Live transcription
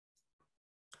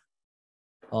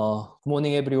Good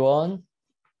morning, everyone.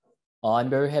 I'm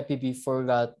very happy before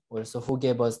God also who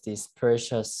gave us this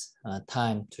precious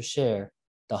time to share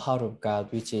the heart of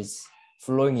God, which is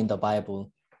flowing in the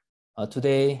Bible.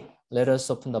 Today, let us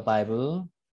open the Bible.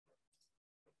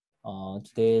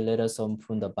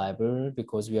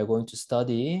 Because we are going to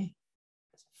study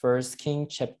 1 King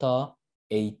chapter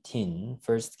 18.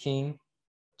 1 King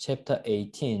chapter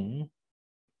 18.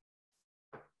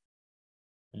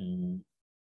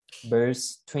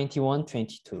 Verse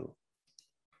 21-22.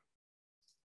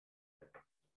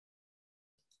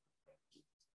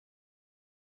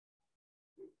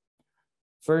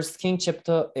 First King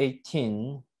chapter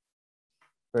 18,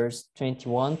 verse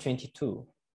 21-22.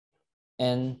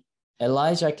 And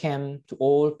Elijah came to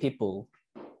all people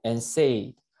and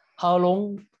said, how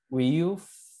long will you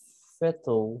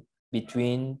battle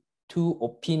between two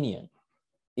opinions?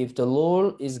 If the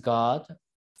Lord is God,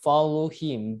 follow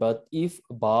him, but if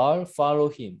Baal, follow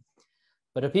him.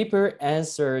 But the people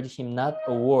answered him not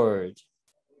a word.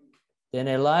 Then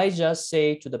Elijah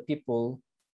said to the people,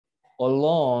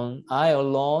 I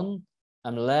alone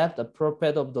am left a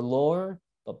prophet of the Lord,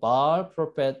 the Baal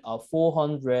prophet of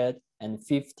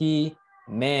 450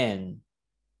 men.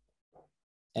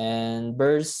 And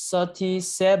verse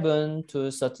 37 to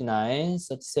 39,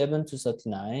 37 to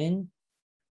 39,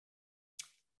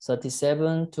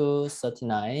 37 to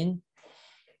 39.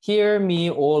 Hear me,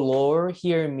 O Lord,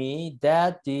 hear me,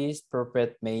 that this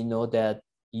prophet may know that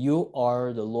you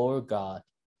are the Lord God,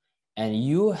 and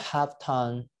you have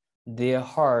turned their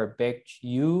heart back to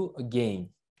you again.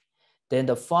 Then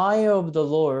the fire of the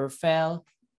Lord fell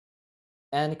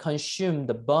and consumed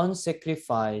the burnt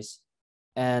sacrifice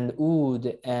and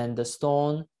wood and the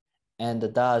stone and the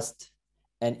dust,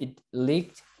 and it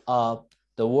licked up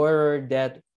the water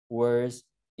that was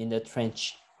in the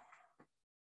trench.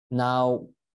 Now,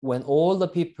 when all the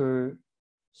people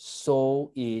saw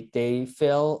it, they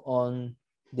fell on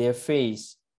their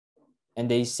face, and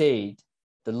they said,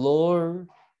 the Lord,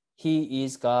 He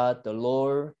is God, the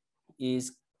Lord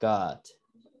is God.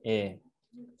 Yeah.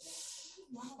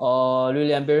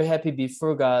 Really, I'm very happy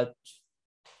before God,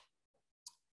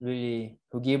 really,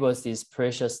 who gave us this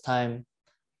precious time,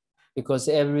 because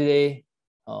every day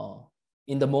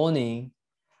in the morning,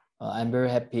 I'm very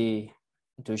happy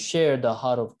to share the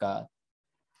heart of God.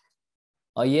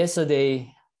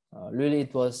 Yesterday, really,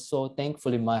 it was so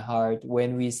thankful in my heart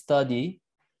when we study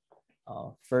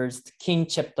First King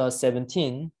chapter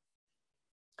 17.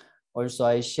 Also,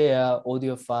 I share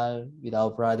audio file with our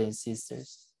brothers and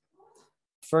sisters.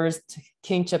 First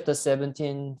King chapter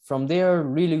 17, from there,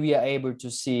 really we are able to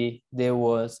see there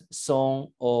was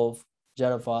song of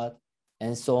Jeroboam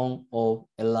and song of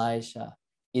Elisha.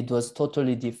 It was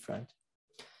totally different.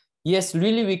 Yes,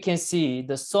 really we can see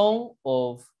the song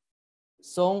of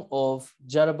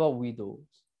Jeroboam widows.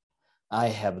 I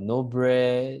have no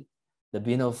bread, the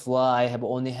bin of flour, I have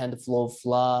only handful of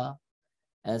flour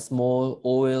and small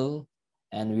oil,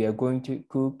 and we are going to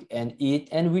cook and eat,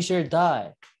 and we shall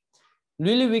die.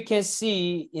 Really, we can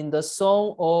see in the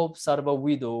song of Jeroboam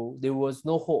widow, there was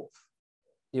no hope.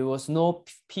 There was no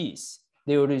peace.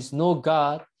 There is no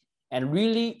God. And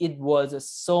really, it was a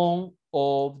song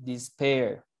of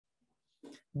despair.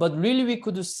 But really, we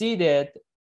could see that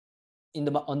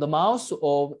on the mouth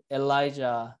of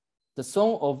Elijah, the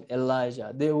song of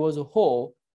Elijah, there was a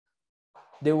hope.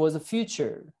 There was a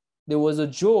future. There was a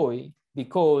joy,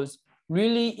 because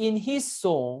really in his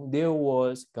song, there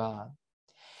was God.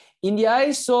 In the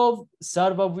eyes of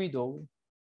Jeroboam widow,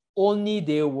 only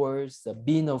there was a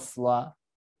bin of flour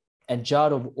and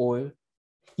jar of oil.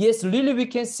 Yes, really we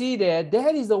can see that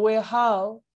is the way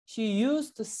how she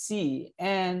used to see,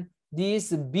 and this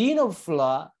bin of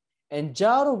flour and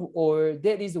jar of oil,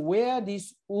 that is where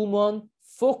this woman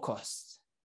focused.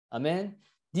 Amen.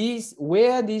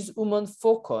 Where this woman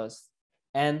focused,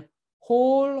 and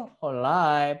whole her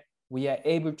life, we are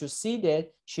able to see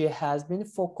that she has been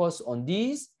focused on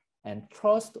this and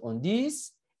trust on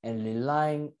this and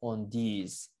relying on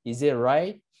this. Is it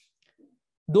right?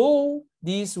 Though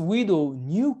this widow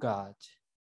knew God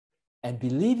and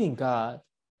believed in God,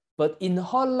 but in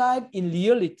her life, in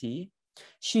reality,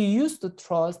 she used to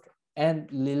trust and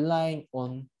relying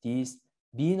on this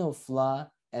bin of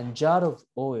flour and jar of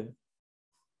oil.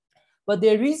 But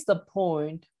there is the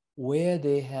point where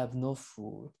they have no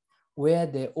food, where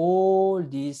all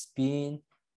this bin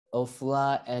of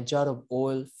flour and jar of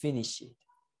oil finish it.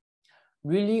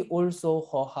 Really also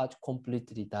her heart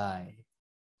completely died.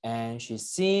 And she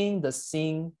sing the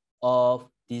song of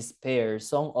despair,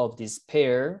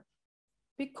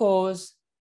 because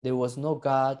there was no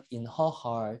God in her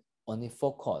heart, only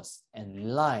focused and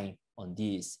relying on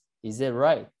this. Is that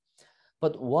right?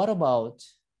 But what about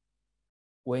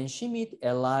when she meet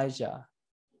Elijah?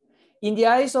 In the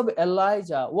eyes of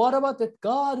Elijah, what about that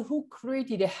God who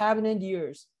created the heaven and the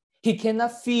earth? He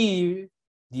cannot feel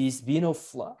this bean of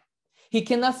flour. He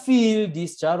cannot feel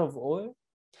this jar of oil.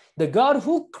 The God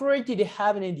who created the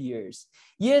heaven and the earth,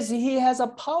 yes, he has a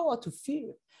power to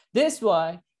feel. That's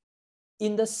why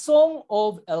in the song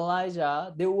of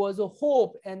Elijah, there was a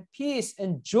hope and peace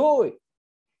and joy.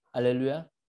 Hallelujah.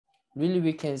 Really,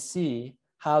 we can see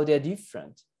how they're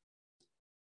different.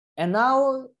 And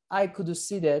now I could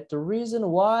see that the reason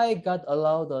why God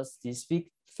allowed us this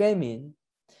big famine,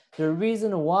 the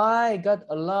reason why God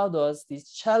allowed us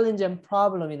this challenge and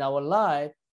problem in our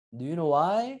life, do you know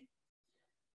why?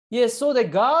 Yes, so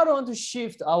that God wants to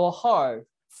shift our heart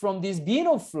from this being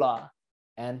of flour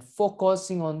and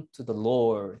focusing on to the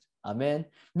Lord. Amen.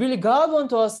 Really, God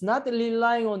wants us not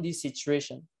relying on this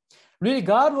situation. Really,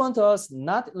 God wants us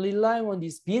not relying on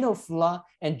this bean of flour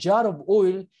and jar of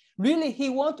oil. Really, he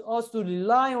wants us to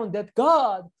rely on that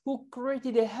God who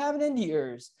created the heaven and the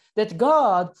earth, that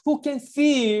God who can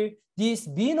fill this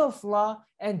bean of flour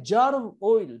and jar of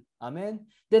oil. Amen.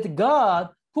 That God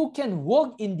who can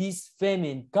work in this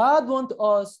famine. God wants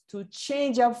us to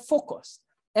change our focus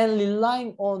and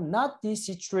relying on not this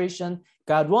situation.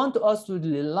 God wants us to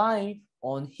rely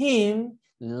on him,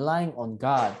 relying on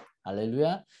God.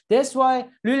 Hallelujah. That's why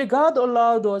really God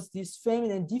allowed us this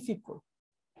famine and difficult.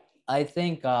 I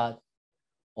thank God.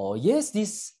 Oh, yes,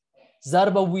 this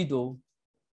Zarba widow,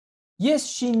 yes,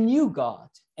 she knew God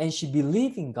and she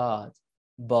believed in God.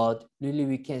 But really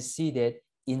we can see that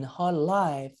in her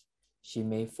life, she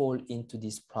may fall into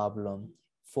this problem,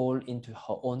 fall into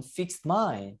her own fixed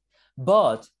mind.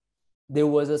 But there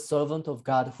was a servant of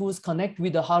God who's connected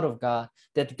with the heart of God,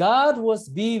 that God was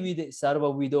be with the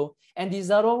Sarva widow, and the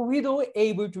Sarva widow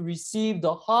able to receive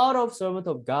the heart of servant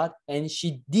of God, and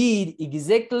she did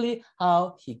exactly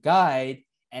how he guided,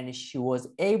 and she was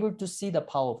able to see the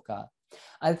power of God.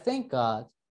 I thank God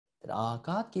that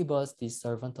God gave us this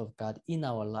servant of God in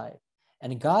our life,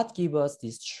 and God gave us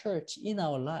this church in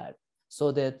our life,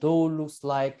 so that those looks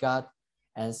like God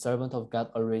and servant of God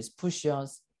always push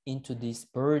us into this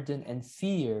burden and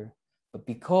fear. But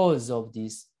because of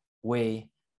this way,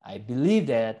 I believe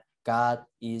that God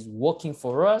is working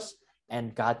for us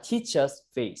and God teaches us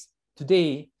faith.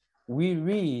 Today, we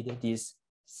read this,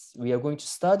 we are going to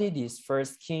study this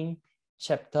First King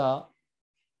chapter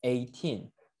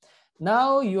 18.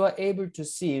 Now you are able to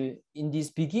see in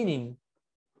this beginning,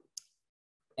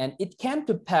 and it came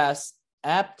to pass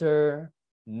after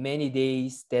many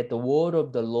days that the word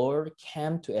of the Lord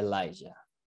came to Elijah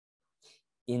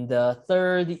in the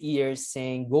third year,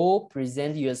 saying, go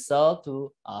present yourself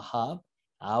to Ahab.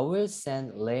 I will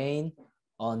send rain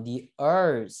on the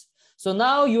earth. So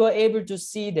now you are able to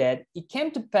see that it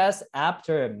came to pass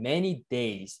after many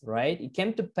days, right? It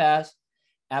came to pass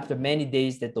after many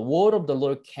days that the word of the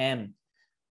Lord came.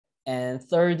 And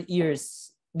third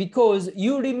years, because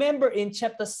you remember in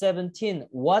chapter 17,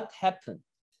 what happened?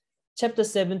 Chapter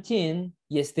 17,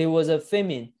 yes, there was a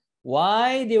famine.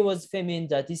 Why there was famine?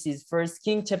 That this is First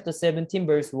King chapter 17,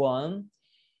 verse 1.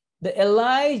 The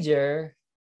Elijah,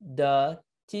 the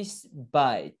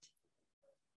Tishbite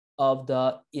of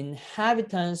the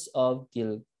inhabitants of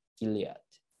Gilead,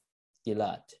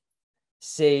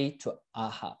 say to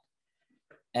Ahab,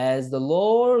 as the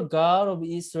Lord God of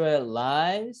Israel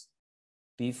lives,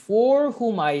 before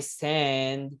whom I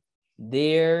stand,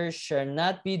 there shall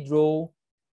not be dew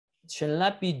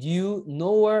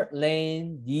nor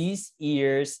rain these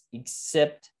years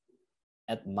except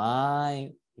at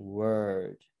my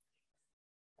word.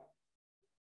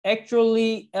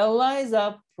 Actually,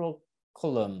 Elijah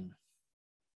proclaimed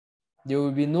there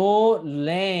will be no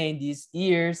rain these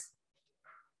years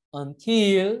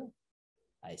until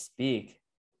I speak.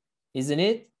 Isn't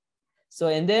it? So,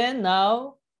 and then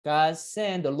now God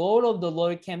sent, the Lord of the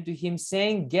Lord came to him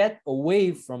saying, get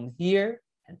away from here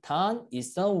and turn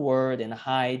eastward and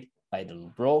hide by the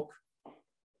brook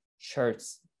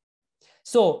shirts.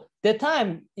 So that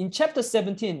time in chapter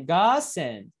 17, God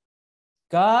sent,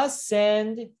 chapter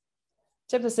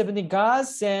 17, God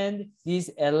sent this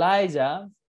Elijah.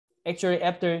 Actually,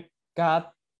 after God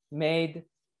made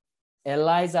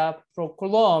Elijah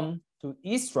proclaim to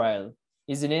Israel,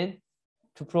 isn't it?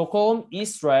 To proclaim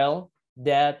Israel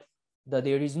that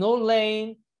there is no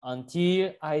rain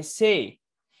until I say.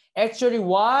 Actually,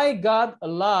 why God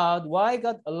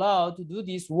allowed to do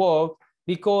this work?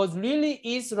 Because really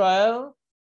Israel,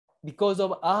 because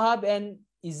of Ahab and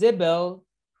Isabel,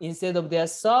 instead of their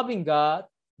serving God,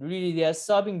 really they are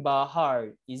serving Baal.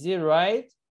 Is it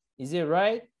right? Is it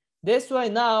right? That's why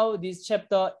now this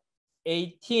chapter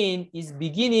 18 is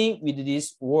beginning with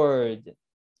this word.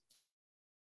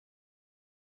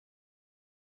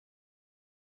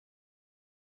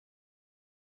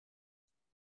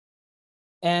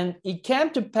 And it came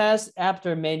to pass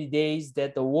after many days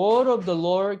that the word of the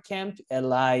Lord came to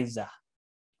Elijah.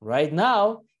 Right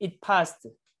now, it passed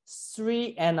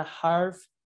 3.5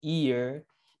 years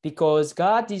because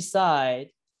God decided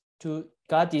to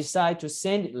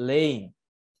send rain.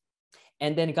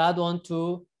 And then God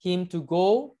wanted him to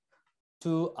go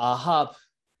to Ahab.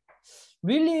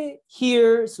 Really,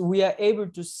 here we are able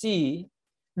to see,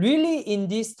 really in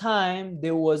this time,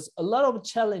 there was a lot of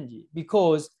challenge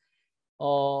because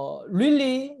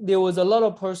really there was a lot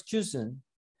of persecution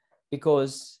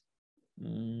because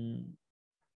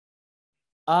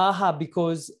Ahab,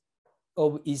 because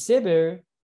of Isabel,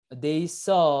 they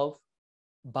serve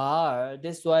Baal.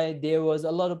 That's why there was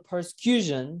a lot of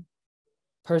persecution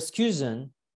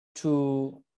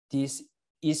to this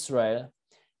Israel.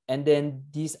 And then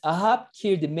this Ahab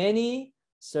killed many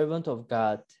servants of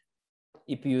God.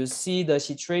 If you see the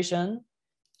situation,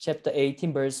 chapter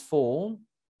 18, verse 4.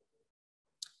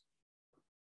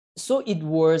 So it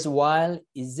was while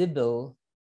Isabel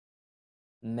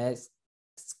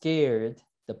scared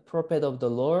the prophet of the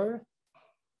Lord,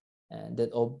 and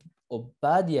that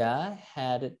Obadiah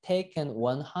had taken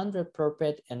 100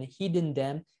 prophets and hidden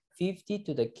them 50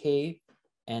 to the cave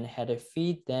and had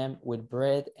feed them with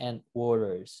bread and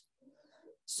waters.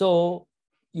 So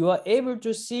you are able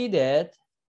to see that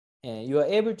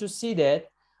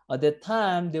at that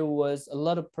time there was a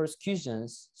lot of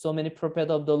persecutions. So many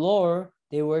prophets of the Lord,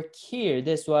 they were killed.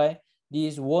 That's why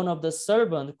this one of the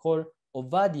servants called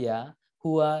Obadiah,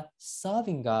 who are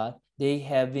serving God, they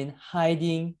have been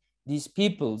hiding these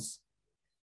peoples.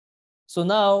 So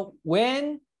now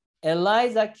when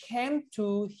Elijah came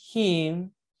to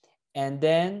him, and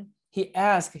then he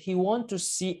asked, he want to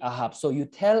see Ahab. So you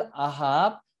tell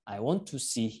Ahab, I want to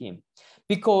see him.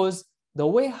 Because the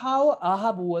way how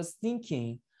Ahab was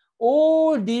thinking,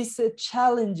 all this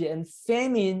challenge and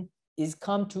famine is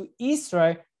come to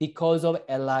Israel because of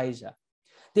Elijah.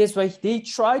 That's why they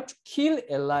tried to kill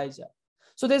Elijah.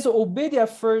 So that's Obadiah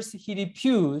first, he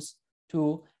refused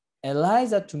to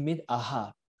Elijah to meet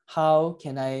Ahab. How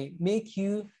can I make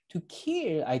you to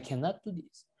kill? I cannot do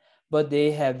this. But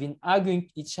they have been arguing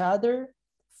each other.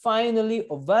 Finally,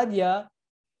 Obadiah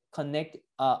connect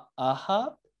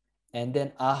Ahab, and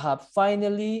then Ahab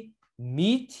finally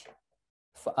meet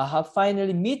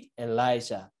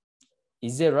Elijah.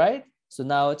 Is it right? So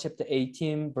now chapter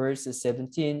 18, verse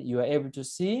 17, you are able to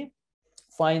see.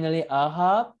 Finally,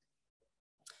 Ahab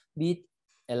meet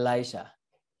Elijah.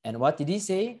 And what did he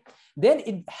say? Then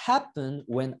it happened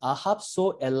when Ahab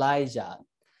saw Elijah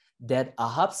that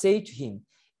Ahab said to him,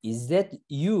 is that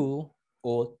you,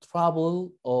 O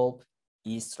trouble of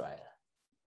Israel?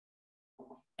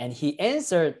 And he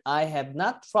answered, I have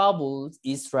not troubled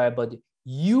Israel, but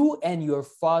you and your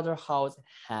father's house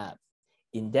have,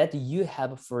 in that you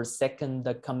have forsaken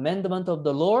the commandment of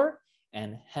the Lord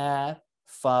and have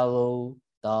followed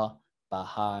the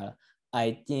Baal.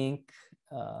 I think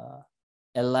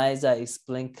Elijah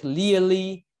explained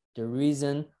clearly the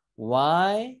reason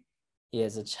why he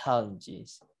has a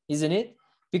challenges, isn't it?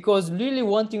 Because really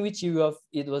one thing which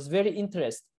it was very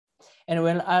interesting. And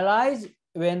when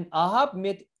Ahab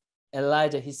met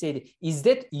Elijah, he said, is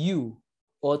that you,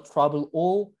 or trouble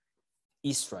all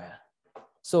Israel?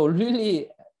 So really,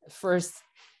 first,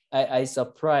 I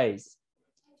surprised.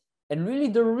 And really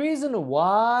the reason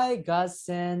why God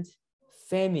sent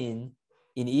famine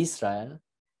in Israel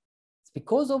is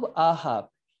because of Ahab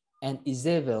and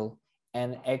Isabel,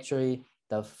 and actually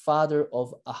the father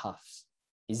of Ahab.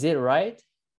 Is it right?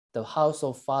 The house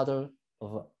of father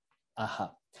of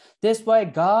Ahab. That's why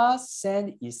God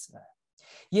sent Israel.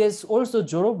 Yes, also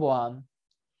Jeroboam,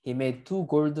 he made 2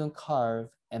 golden calves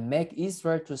and make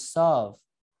Israel to serve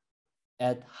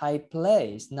at high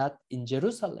place, not in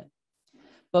Jerusalem.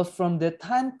 But from the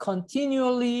time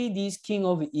continually this king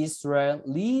of Israel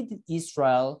lead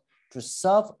Israel to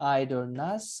serve idol,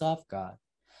 not serve God.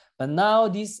 But now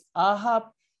this Ahab,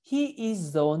 he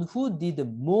is the one who did the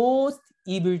most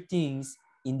evil things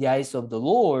in the eyes of the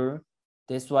Lord.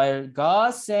 That's why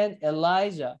God sent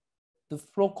Elijah to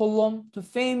proclaim to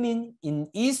famine in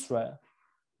Israel.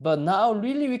 But now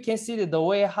really we can see that the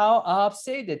way how Ahab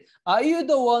said it, are you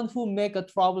the one who make a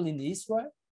trouble in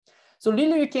Israel? So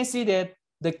really we can see that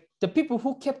the people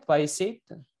who kept by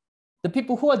Satan, the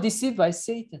people who are deceived by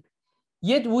Satan,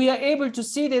 yet we are able to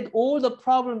see that all the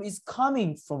problem is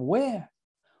coming from where?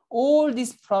 All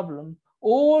this problem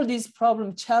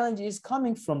challenge is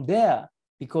coming from there.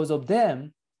 Because of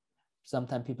them,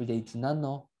 sometimes people, they do not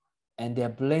know and they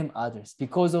blame others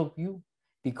because of you,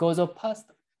 because of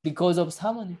pastor, because of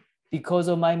someone, because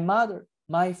of my mother,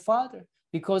 my father,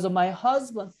 because of my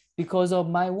husband, because of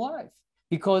my wife,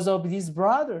 because of this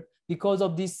brother, because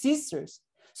of these sisters.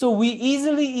 So we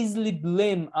easily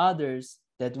blame others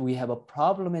that we have a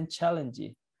problem and challenge.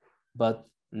 But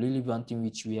really one thing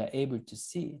which we are able to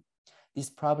see, this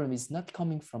problem is not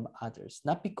coming from others,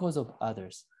 not because of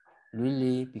others,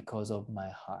 really because of my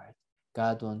heart.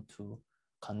 God wants to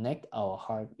connect our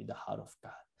heart with the heart of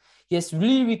God. Yes,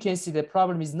 really we can see the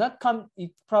problem is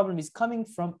problem is coming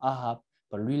from Ahab,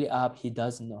 but really Ahab, he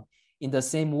doesn't know. In the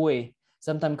same way,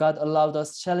 sometimes God allowed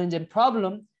us challenge and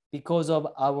problem because of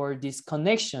our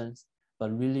disconnections,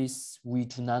 but really we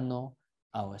do not know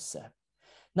ourselves.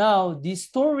 Now, this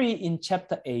story in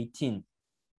chapter 18,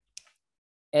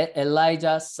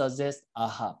 Elijah suggests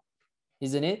Ahab,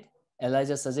 isn't it?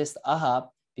 Elijah suggests Ahab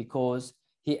because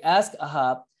he asked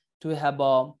Ahab to have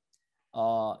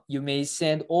you may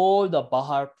send all the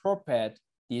Baal prophet,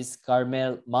 this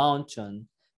Carmel mountain.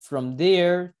 From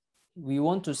there, we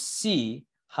want to see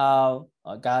how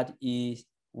God is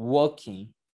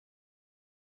working,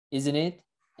 isn't it?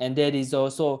 And that is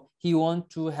also, he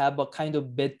wants to have a kind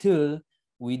of battle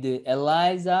with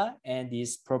Elijah and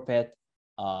this prophet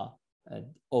of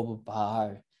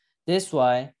Baal. That's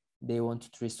why they want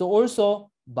to treat. So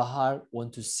also Baal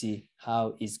want to see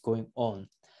how it's going on.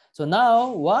 So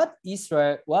now what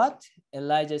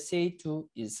Elijah said to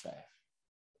Israel?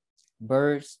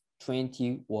 Verse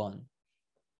 21.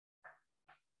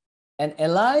 And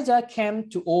Elijah came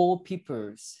to all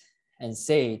peoples and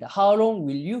said, how long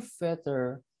will you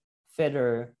fetter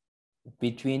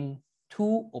between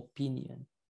two opinions?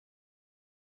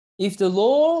 If the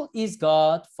Lord is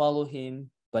God, follow him,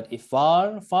 but if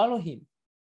Baal, follow him.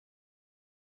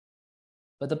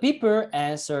 But the people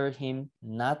answered him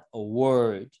not a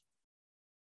word.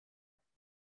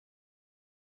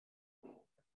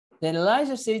 Then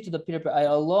Elijah said to the people, I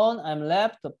alone am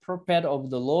left, the prophet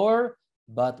of the Lord,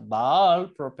 but Baal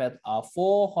prophet are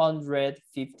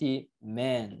 450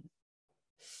 men.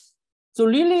 So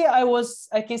really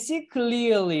I can see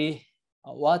clearly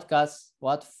what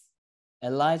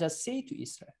Elijah said to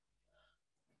Israel.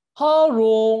 How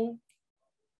long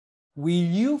will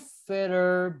you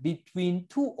fetter between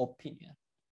two opinions?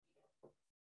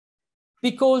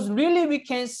 Because really we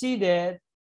can see that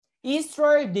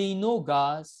Israel, they know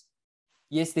God.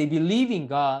 Yes, they believe in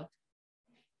God.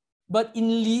 But in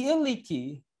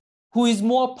reality, who is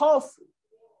more powerful?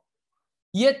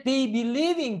 Yet they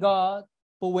believe in God,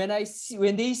 but when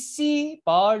they see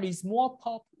Baal is more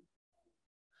powerful.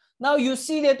 Now you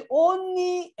see that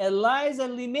only Elijah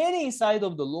remaining inside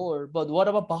of the Lord, but what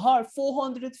about Baal?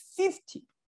 450.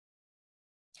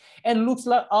 And looks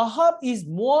like Ahab is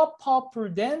more powerful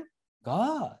than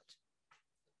God.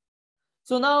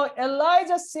 So now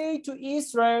Elijah said to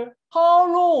Israel,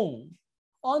 how long?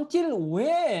 Until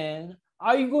when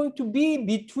are you going to be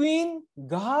between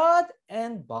God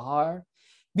and Baal?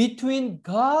 Between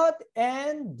God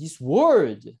and this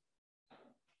world?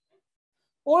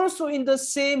 Also in the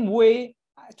same way,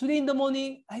 today in the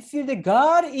morning, I feel that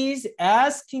God is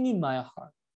asking in my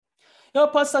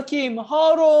heart, Pastor Kim,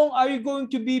 how long are you going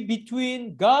to be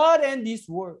between God and this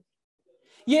world?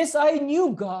 Yes, I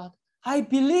knew God. I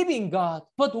believe in God.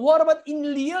 But what about in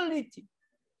reality?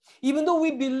 Even though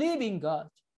we believe in God,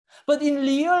 but in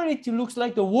reality, it looks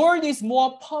like the world is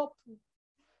more powerful.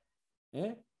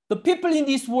 Yeah? The people in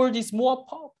this world is more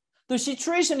powerful. The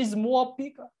situation is more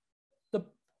bigger.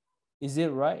 Is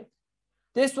it right?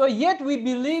 That's why yet we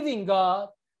believe in God,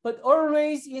 but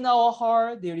always in our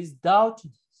heart there is doubt.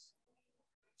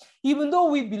 Even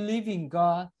though we believe in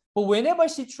God, but whenever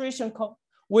situation comes,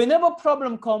 whenever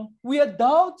problem comes, we are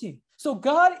doubting. So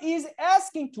God is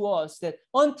asking to us that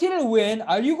until when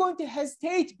are you going to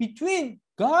hesitate between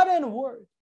God and world?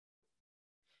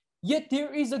 Yet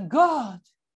there is a God.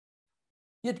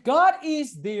 Yet God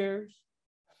is there.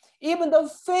 Even the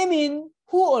famine,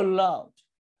 who allowed?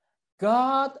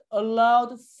 God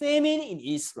allowed famine in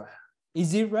Israel.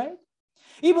 Is it right?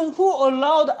 Even who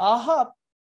allowed Ahab?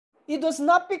 It was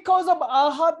not because of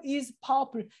Ahab is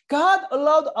powerful. God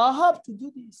allowed Ahab to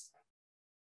do this.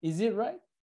 Is it right?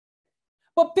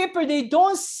 But people, they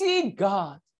don't see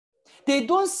God. They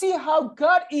don't see how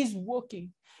God is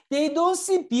working. They don't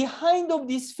see behind of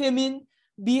this famine,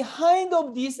 behind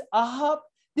of this Ahab,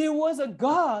 there was a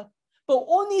God, but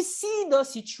only see the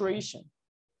situation.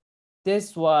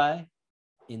 That's why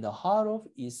in the heart of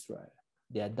Israel,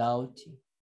 they are doubting,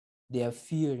 they are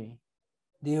fearing,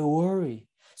 they are worried.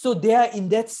 So they are in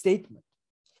that statement.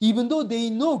 Even though they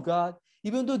know God,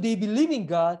 even though they believe in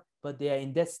God, but they are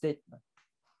in that statement.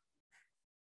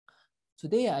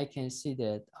 today I can see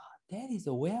that that is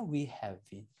where we have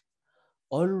been.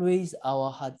 Always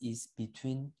our heart is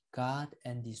between God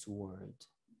and this world.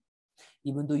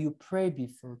 Even though you pray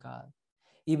before God,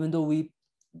 even though we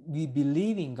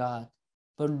believe in God,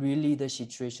 but really the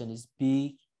situation is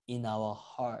big in our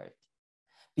heart.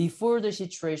 Before the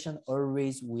situation,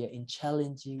 always we are in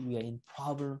challenging, we are in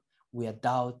problem, we are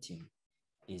doubting.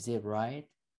 Is it right?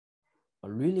 But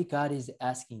really God is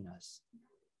asking us,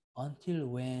 until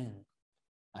when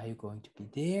are you going to be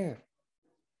there?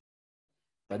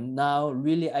 But now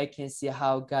really I can see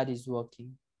how God is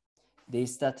working. They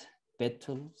start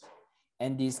battles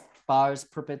and these powers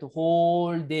prepare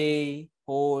whole day.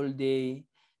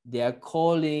 They are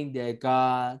calling their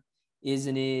God,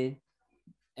 isn't it?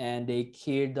 And they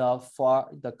kill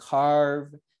the calf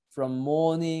from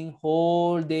morning,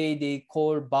 whole day they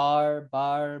call bar.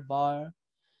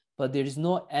 But there is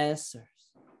no answers,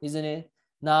 isn't it?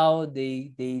 Now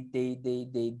they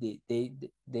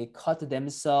cut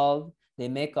themselves, they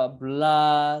make up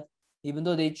blood, even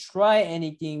though they try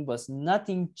anything, but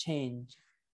nothing changed.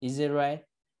 Is it right?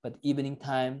 But evening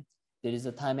time, there is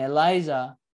a time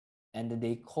Elijah, and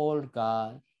they call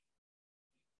God,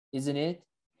 isn't it?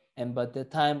 And but the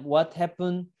time, what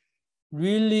happened?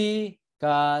 Really,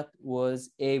 God was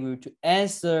able to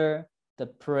answer the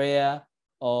prayer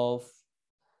of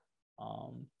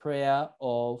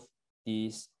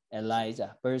this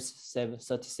Elijah. Verse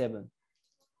 37.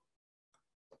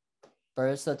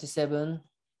 Verse 37.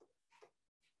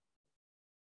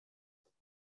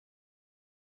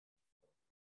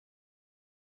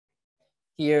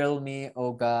 Hear me,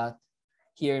 O God,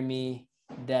 hear me,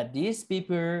 that these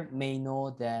people may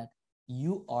know that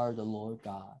you are the Lord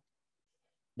God,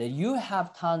 that you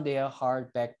have turned their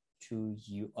heart back to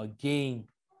you again.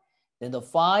 Then the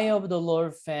fire of the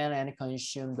Lord fell and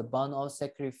consumed the burnt of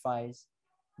sacrifice,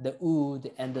 the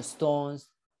wood and the stones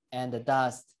and the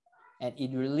dust, and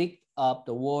it licked up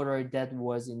the water that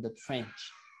was in the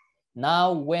trench.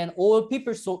 Now when all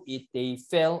people saw it, they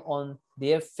fell on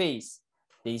their face.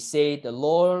 They said, the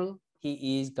Lord,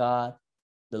 he is God.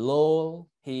 The Lord,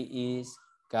 he is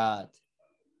God.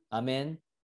 Amen.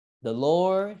 The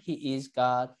Lord, he is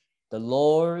God. The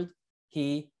Lord,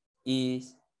 he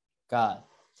is God.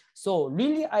 So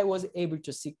really, I was able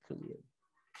to see clearly.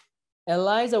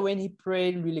 Elijah, when he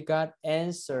prayed, really God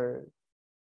answered.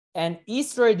 And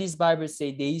Israel, this Bible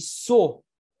says, they saw,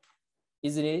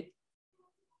 isn't it?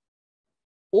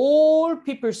 All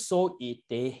people saw it.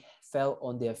 They fell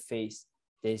on their face.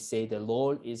 They say, the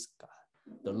Lord is God.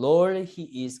 The Lord,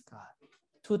 he is God.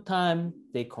 2 times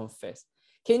they confess.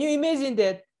 Can you imagine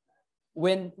that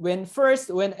when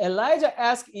Elijah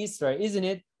asked Israel, isn't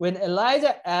it? When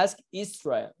Elijah asked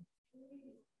Israel,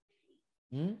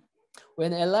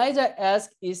 when Elijah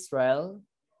asked Israel,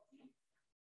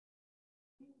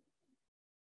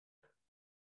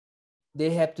 they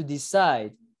have to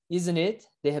decide, isn't it?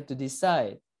 They have to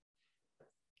decide.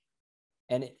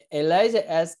 And Elijah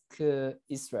asked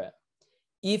Israel,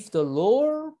 if the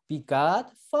Lord be God,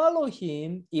 follow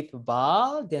him. If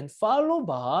Baal, then follow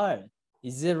Baal.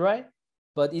 Is it right?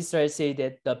 But Israel said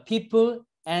that the people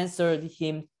answered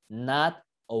him not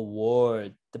a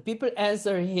word. The people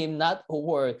answered him not a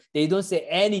word. They don't say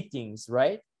anything,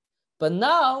 right? But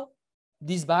now,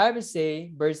 this Bible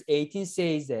say, verse 18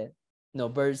 says that, no,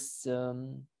 verse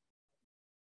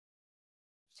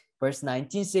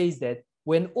 19 says that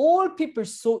when all people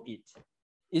saw it,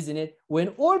 isn't it? When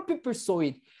all people saw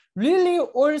it, really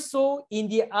also in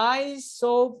the eyes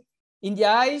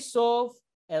of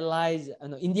Elijah,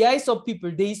 no, in the eyes of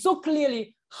people, they saw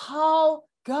clearly how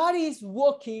God is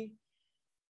working.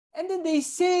 And then they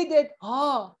say that,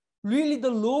 really the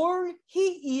Lord,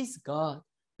 he is God.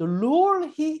 The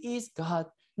Lord, he is God.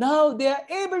 Now they are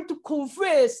able to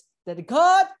confess that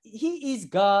God, he is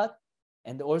God.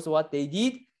 And also what they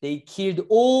did, they killed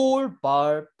all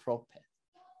Baal prophets.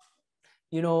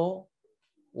 You know,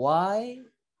 why?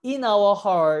 In our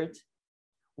heart,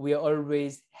 we are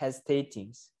always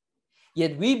hesitating.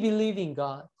 Yet we believe in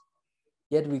God.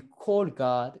 Yet we call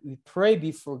God, we pray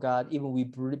before God, even we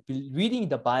reading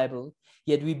the Bible,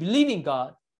 yet we believe in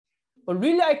God. But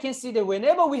really I can see that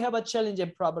whenever we have a challenge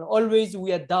and problem, always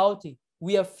we are doubting,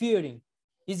 we are fearing.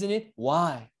 Isn't it?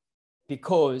 Why?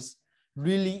 Because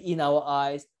really in our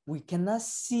eyes, we cannot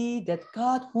see that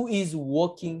God who is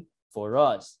working for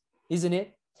us. Isn't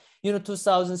it? You know,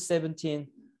 2017,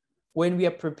 when we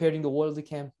are preparing the World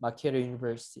Camp, Makerere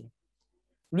University,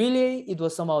 really, it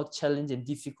was somehow challenging and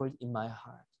difficult in my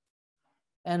heart.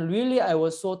 And really, I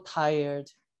was so tired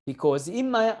because in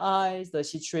my eyes, the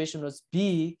situation was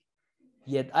big,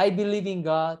 yet I believe in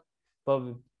God.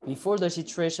 But before the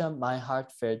situation, my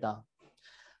heart fell down.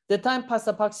 The time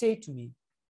Pastor Park said to me,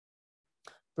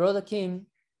 Brother Kim,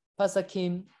 Pastor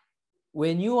Kim,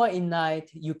 when you are in night,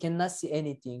 you cannot see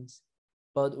anything.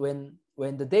 But when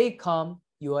the day comes,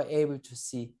 you are able to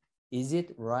see. Is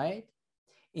it right?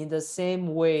 In the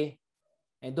same way,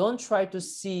 and don't try to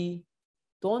see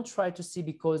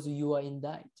because you are in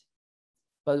night.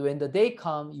 But when the day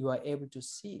comes, you are able to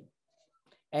see.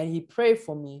 And he prayed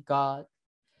for me, God,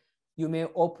 you may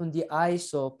open the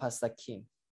eyes of Pastor Kim.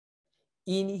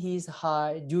 In his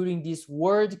heart, during this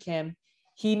word camp,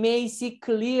 he may see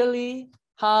clearly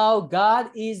how God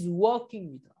is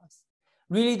working with us.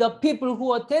 Really, the people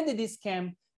who attended this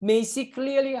camp may see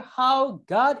clearly how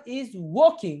God is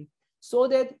working, so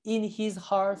that in his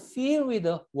heart, filled with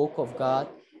the work of God,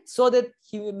 so that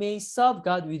he may serve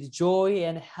God with joy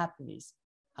and happiness.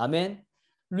 Amen.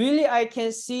 Really, I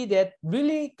can see that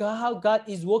really how God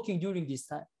is working during this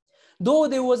time. Though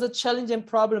there was a challenge and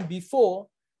problem before,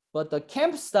 but the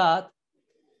camp start,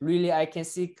 really I can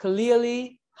see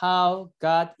clearly how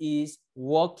God is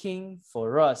working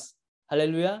for us.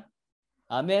 Hallelujah.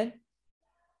 Amen.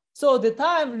 So the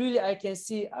time really I can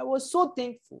see, I was so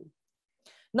thankful.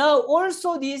 Now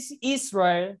also this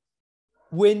Israel,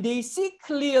 when they see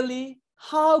clearly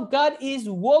how God is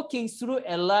working through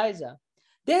Elijah,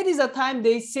 that is a time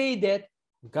they say that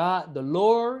God, the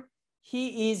Lord,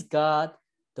 he is God.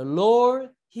 The Lord,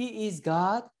 he is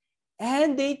God.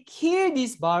 And they kill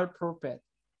this Baal prophet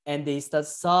and they start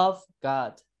serve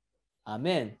God.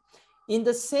 Amen. In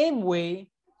the same way,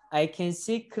 I can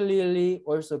see clearly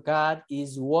also God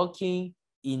is working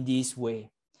in this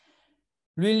way.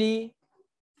 Really,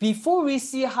 before we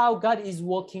see how God is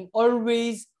working,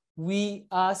 always we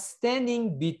are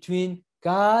standing between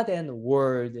God and the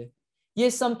Word.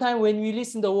 Yes, sometimes when we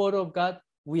listen to the Word of God,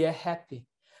 we are happy.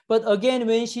 But again,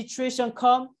 when situation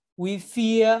comes, we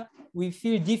feel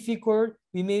difficult,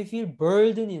 we may feel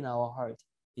burden in our heart.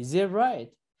 Is that right?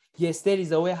 Yes, that is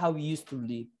the way how we used to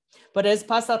live. But as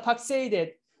Pastor Park said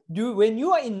that, when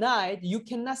you are in night, you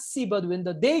cannot see, but when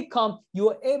the day comes, you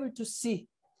are able to see.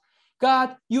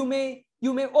 God, you may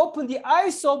open the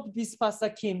eyes of this Pastor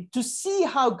Kim to see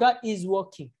how God is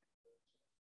working.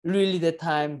 Really the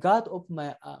time God opened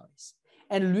my eyes.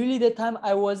 And really the time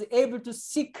I was able to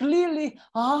see clearly,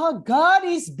 God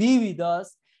is be with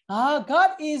us.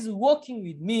 God is working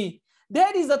with me.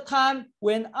 That is the time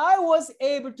when I was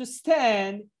able to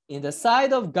stand in the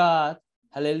side of God.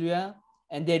 Hallelujah.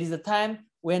 And that is the time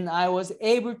when I was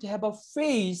able to have a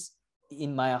faith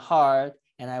in my heart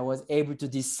and I was able to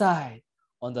decide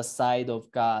on the side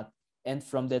of God. And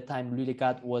from that time, really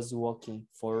God was working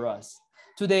for us.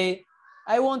 Today,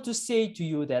 I want to say to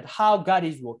you that how God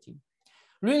is working.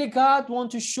 Really, God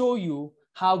wants to show you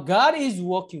how God is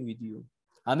working with you.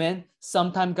 Amen.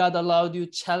 Sometimes God allowed you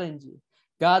challenge you.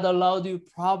 God allowed you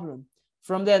problem.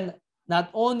 From then, not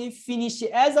only finish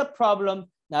it as a problem,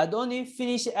 not only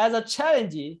finish it as a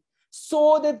challenge,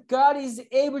 so that God is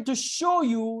able to show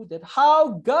you that how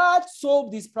God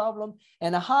solved this problem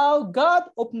and how God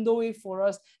opened the way for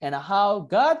us and how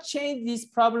God changed this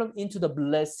problem into the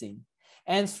blessing.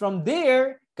 And from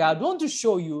there, God wants to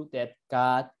show you that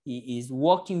God, he is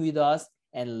working with us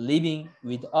and living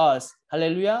with us.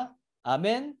 Hallelujah.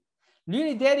 Amen.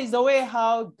 Really, that is the way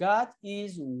how God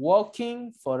is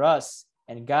working for us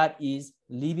and God is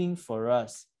living for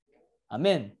us.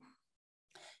 Amen.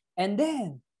 And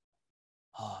then,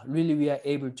 really we are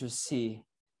able to see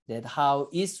that how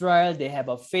Israel, they have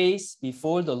a faith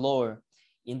before the Lord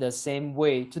in the same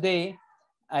way. Today,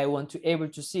 I want to able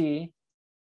to see,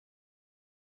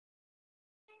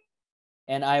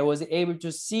 and I was able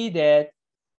to see that,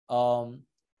 the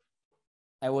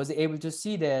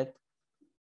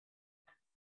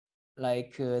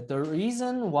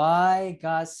reason why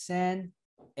God sent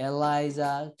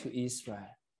Elijah to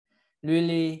Israel.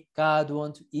 Really, God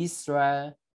wants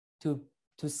Israel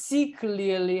to see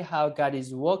clearly how God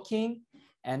is working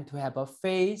and to have a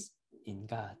faith in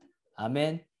God.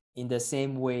 Amen. In the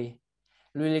same way,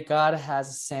 really God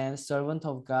has sent servant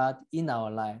of God in our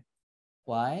life.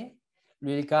 Why?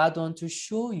 Really God wants to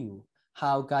show you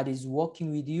how God is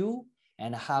working with you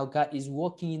and how God is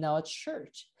working in our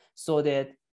church so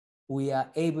that we are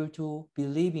able to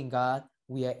believe in God.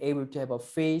 We are able to have a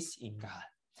faith in God.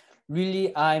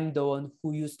 Really, I'm the one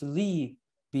who used to live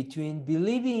between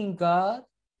believing in God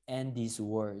and this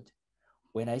word.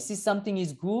 When I see something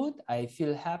is good, I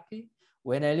feel happy.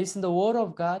 When I listen to the word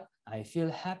of God, I feel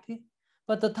happy.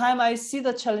 But the time I see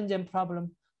the challenge and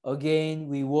problem, again,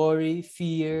 we worry,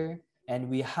 fear, and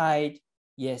we hide.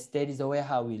 Yes, that is the way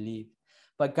how we live.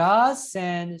 But God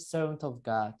sent servant of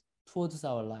God towards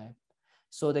our life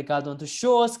so that God wants to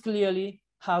show us clearly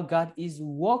how God is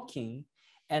working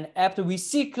And after we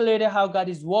see clearly how God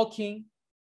is working,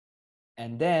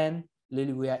 and then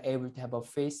really we are able to have a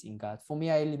faith in God. For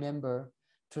me, I remember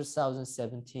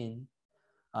 2017,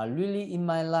 really in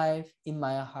my life, in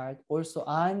my heart, also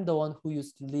I'm the one who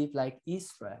used to live like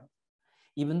Israel.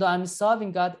 Even though I'm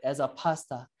serving God as a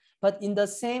pastor, but in the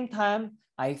same time,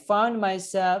 I found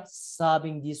myself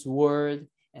serving this world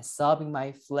and serving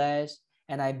my flesh,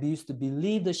 and I used to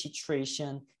believe the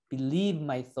situation, believe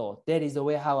my thought. That is the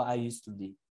way how I used to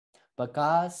live. But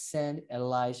God sent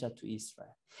Elijah to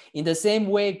Israel. In the same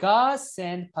way, God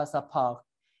sent Pastor Park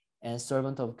and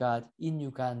servant of God in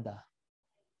Uganda.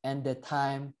 And that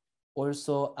time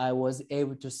also I was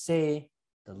able to say,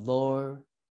 the Lord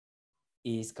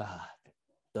is God.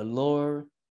 The Lord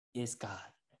is God.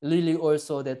 Really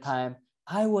also that time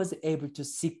I was able to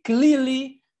see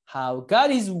clearly how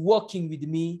God is working with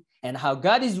me and how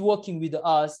God is working with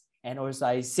us. And also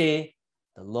I say,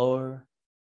 the Lord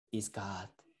is God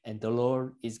and the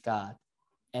Lord is God.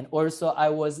 And also I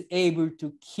was able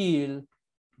to kill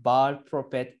Baal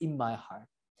prophet in my heart.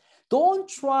 Don't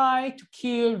try to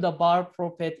kill the Baal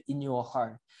prophet in your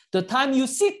heart. The time you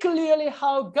see clearly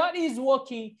how God is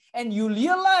working and you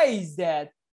realize that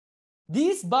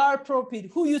this Baal prophet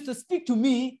who used to speak to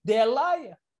me, they're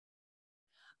liar.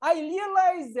 I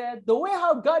realized that the way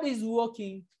how God is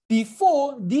working,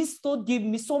 before this thought gave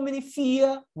me so many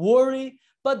fear, worry,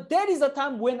 but that is a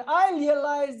time when I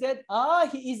realized that,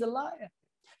 he is a liar.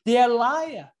 They are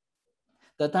liar.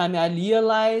 The time I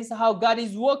realized how God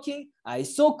is working, I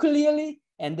saw clearly,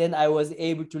 and then I was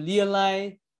able to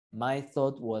realize my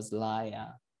thought was liar.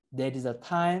 That is a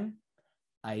time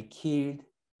I killed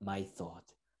my thought.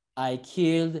 I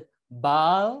killed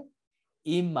Baal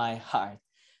in my heart.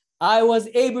 I was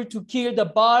able to kill the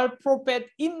Baal prophet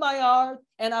in my heart,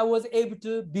 and I was able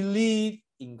to believe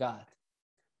in God.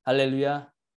 Hallelujah.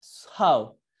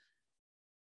 How?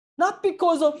 Not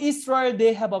because of Israel,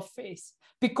 they have a faith.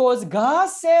 Because God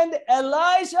sent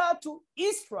Elijah to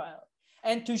Israel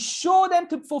and to show them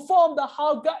to perform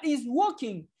how God is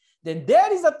working. Then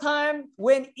there is a time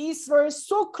when Israel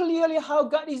saw clearly how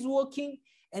God is working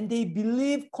and they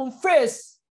believe,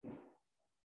 confess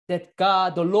that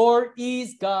God, the Lord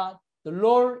is God, the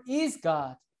Lord is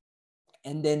God.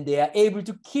 And then they are able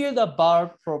to kill the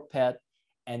Baal prophet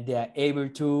and they are able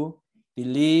to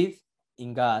believe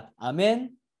in God.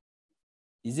 Amen.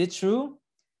 Is it true?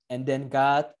 And then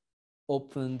God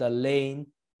opened the lane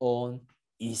on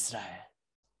Israel.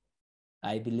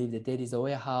 I believe that is the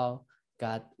way how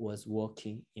God was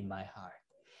working in my heart.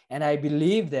 And I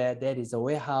believe that is the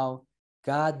way how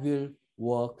God will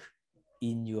work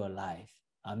in your life.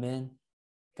 Amen.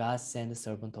 God sent the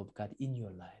servant of God in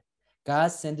your life. God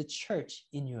sent the church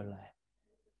in your life.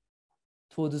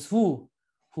 For those who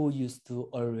used to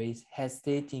always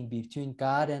hesitating between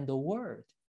God and the world.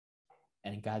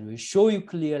 And God will show you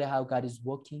clearly how God is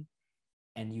working,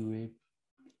 and you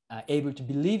will able to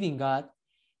believe in God,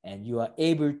 and you are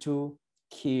able to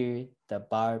kill the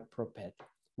Baal prophet.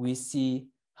 We see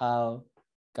how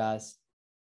God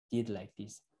did like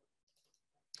this.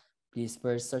 Please,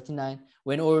 verse 39.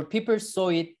 When all people saw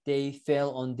it, they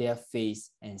fell on their face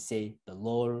and said, the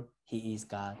Lord, he is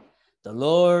God. The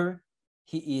Lord,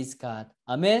 he is God.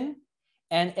 Amen.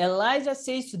 And Elijah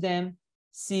says to them,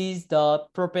 seize the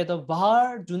prophet of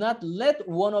Baal, do not let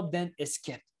one of them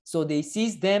escape. So they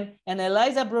seized them, and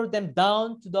Elijah brought them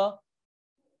down to the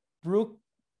brook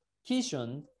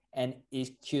Kishon and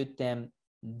executed them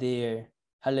there.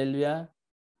 Hallelujah.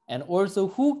 And also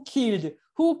who killed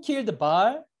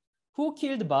Baal? Who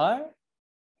killed Baal?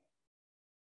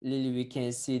 Really, we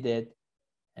can see that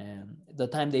the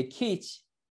time they catch,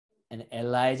 and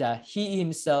Elijah, he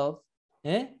himself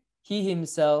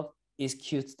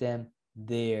executes them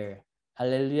there.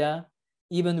 Hallelujah.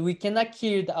 Even we cannot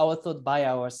kill our thought by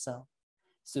ourselves.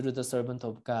 Through the servant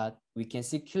of God, we can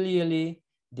see clearly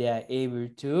they are able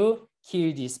to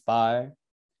kill this Baal.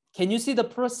 Can you see the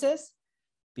process?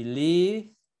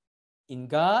 Believe in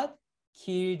God,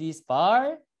 kill this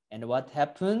Baal, and what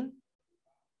happened?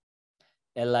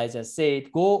 Elijah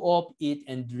said, go up, eat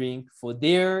and drink, for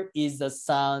there is the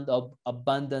sound of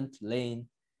abundant rain.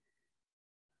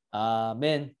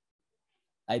 Amen.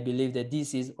 I believe that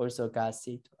this is also God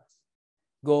said to us.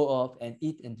 Go up and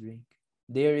eat and drink.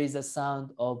 There is a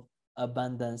sound of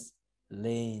abundance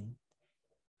rain.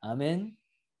 Amen.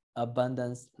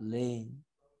 Abundance rain.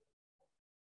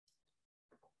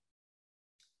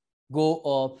 Go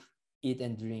up, eat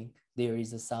and drink. There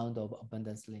is a sound of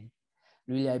abundance rain.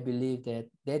 Really, I believe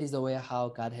that is the way how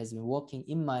God has been working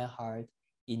in my heart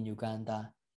in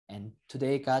Uganda. And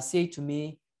today God said to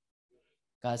me,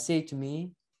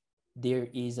 there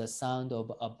is a sound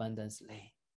of abundance rain.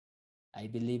 I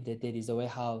believe that that is the way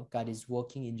how God is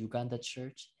working in Uganda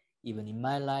church, even in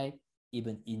my life,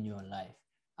 even in your life.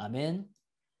 Amen.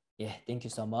 Yeah, thank you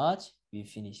so much. We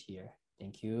finish here.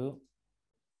 Thank you.